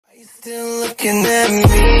Still looking at me.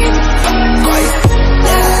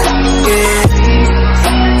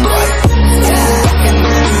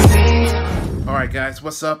 Alright guys,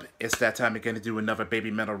 what's up? It's that time again to do another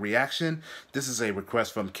Babymetal reaction. This is a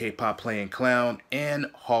request from K-pop Playin Clown and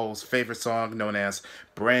Hall's favorite song known as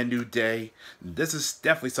Brand New Day. This is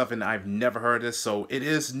definitely something I've never heard of, so it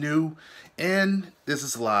is new. And this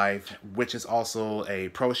is live, which is also a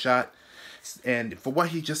pro shot. And for what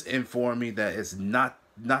he just informed me, that it's not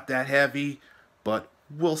that heavy, but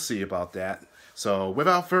we'll see about that. So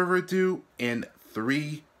without further ado, in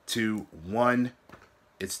 3, 2, 1,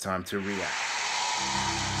 it's time to react.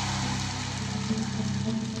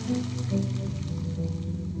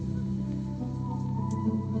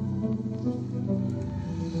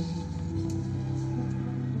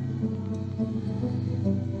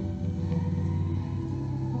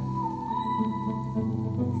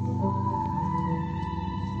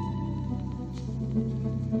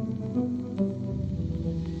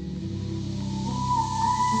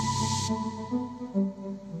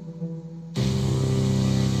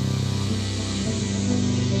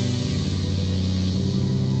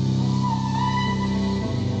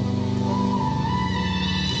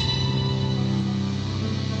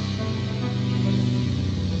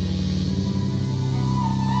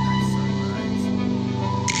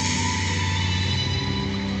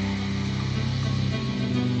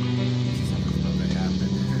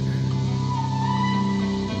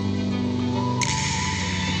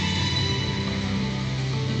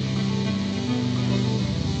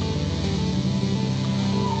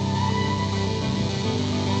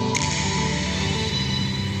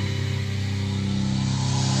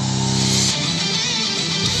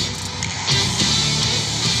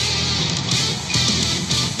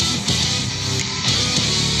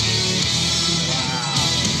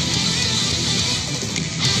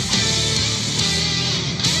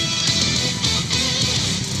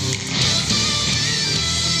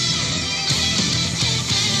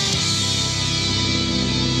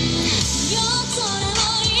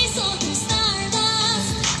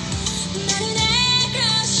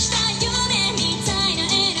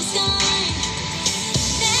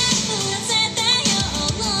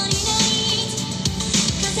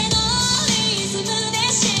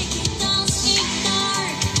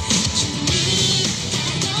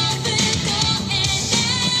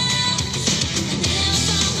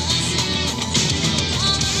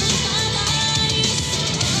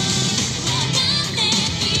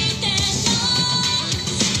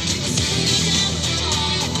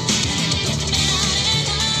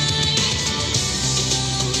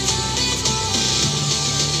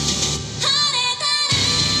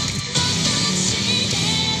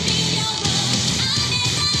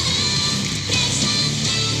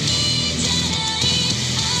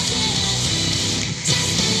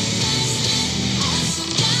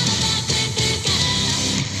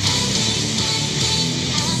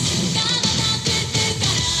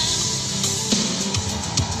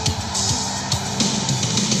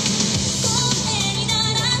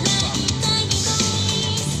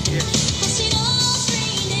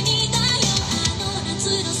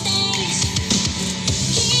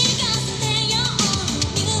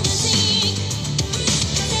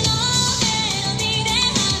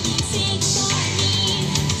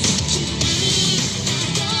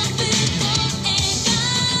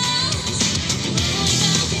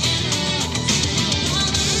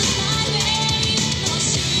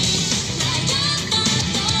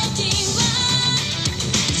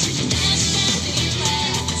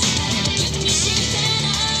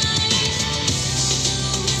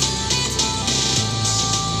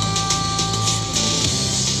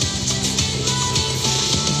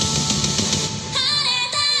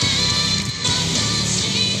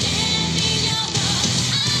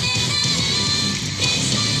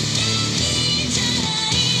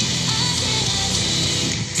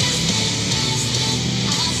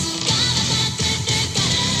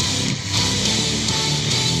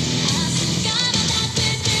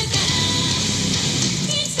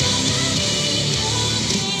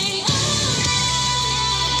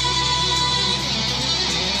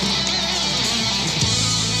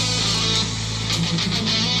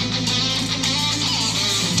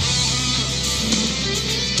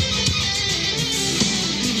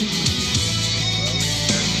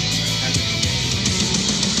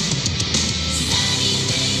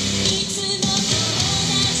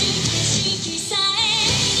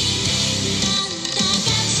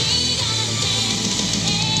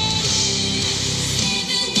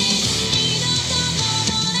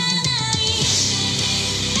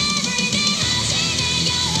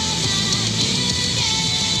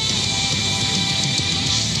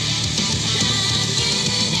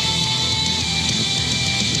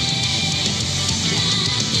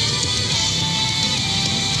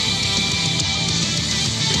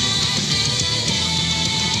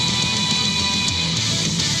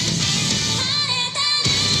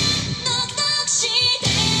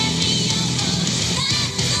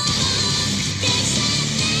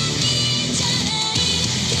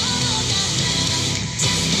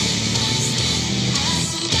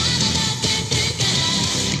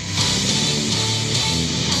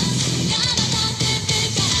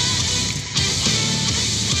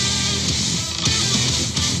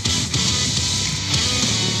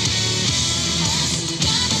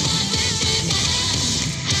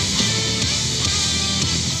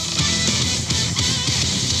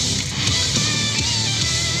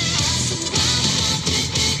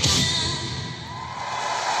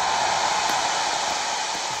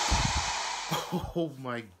 Oh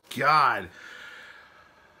my God.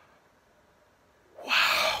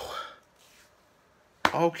 Wow.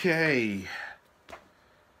 Okay.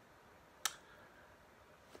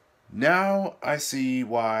 Now I see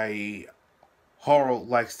why Harold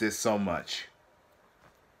likes this so much.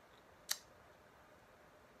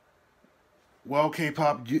 Well,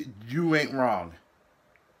 K-pop, you ain't wrong.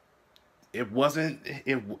 It wasn't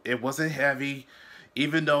heavy,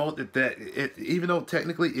 even though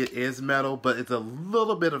technically it is metal, but it's a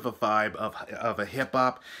little bit of a vibe of a hip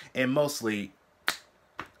hop, and mostly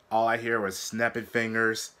all I hear was snapping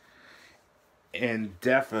fingers, and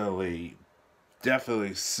definitely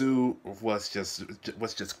Sue was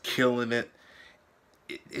just killing it.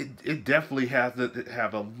 It definitely has to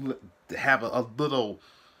have a little.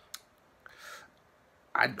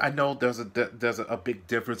 I know there's a big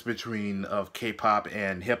difference between of K-pop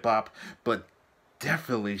and hip hop, but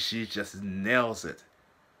definitely she just nails it.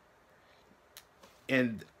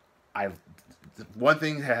 And I one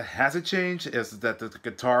thing that hasn't changed is that the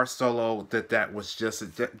guitar solo that was just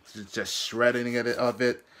shredding it of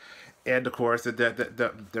it, and of course the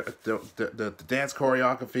dance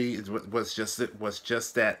choreography was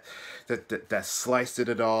just that sliced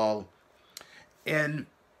it all, and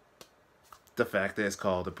the fact that it's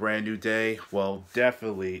called A Brand New Day, well,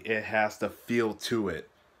 definitely it has the feel to it.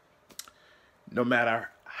 No matter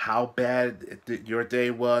how bad your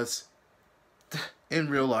day was, in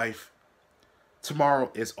real life,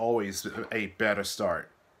 tomorrow is always a better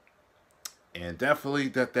start. And definitely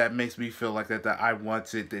that makes me feel like that I want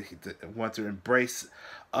to embrace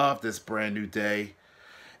of this brand new day.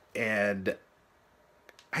 And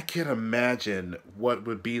I can imagine what it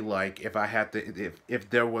would be like if I had to if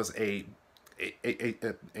there was a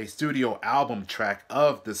studio album track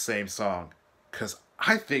of the same song, because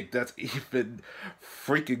I think that's even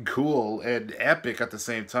freaking cool and epic at the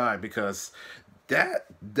same time, because that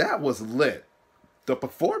was lit. The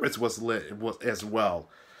performance was lit as well.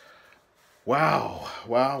 Wow,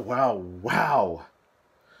 wow, wow, wow.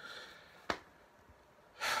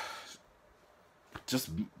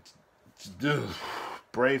 Just, dude,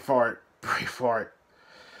 Braveheart, Braveheart.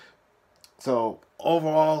 So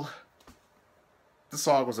overall, the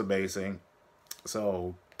song was amazing.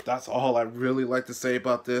 So that's all I really like to say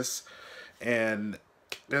about this, and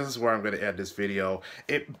this is where I'm going to end this video.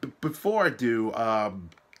 Before I do,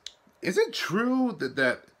 is it true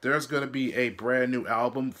that there's going to be a brand new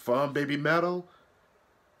album from Babymetal?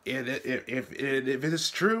 And if it is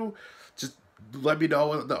true, just let me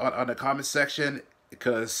know on the comment section,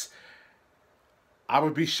 because I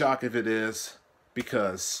would be shocked if it is,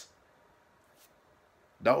 because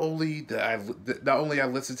not only I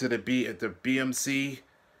listen to the BMC,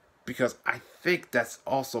 because I think that's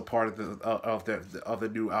also part of the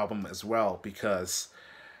new album as well, because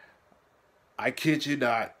I kid you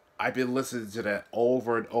not, I've been listening to that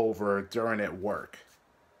over and over during at work.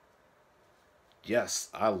 Yes,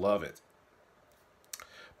 I love it.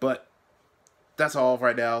 But that's all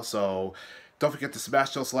right now, so don't forget to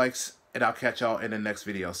smash those likes, and I'll catch y'all in the next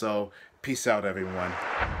video. So peace out, everyone.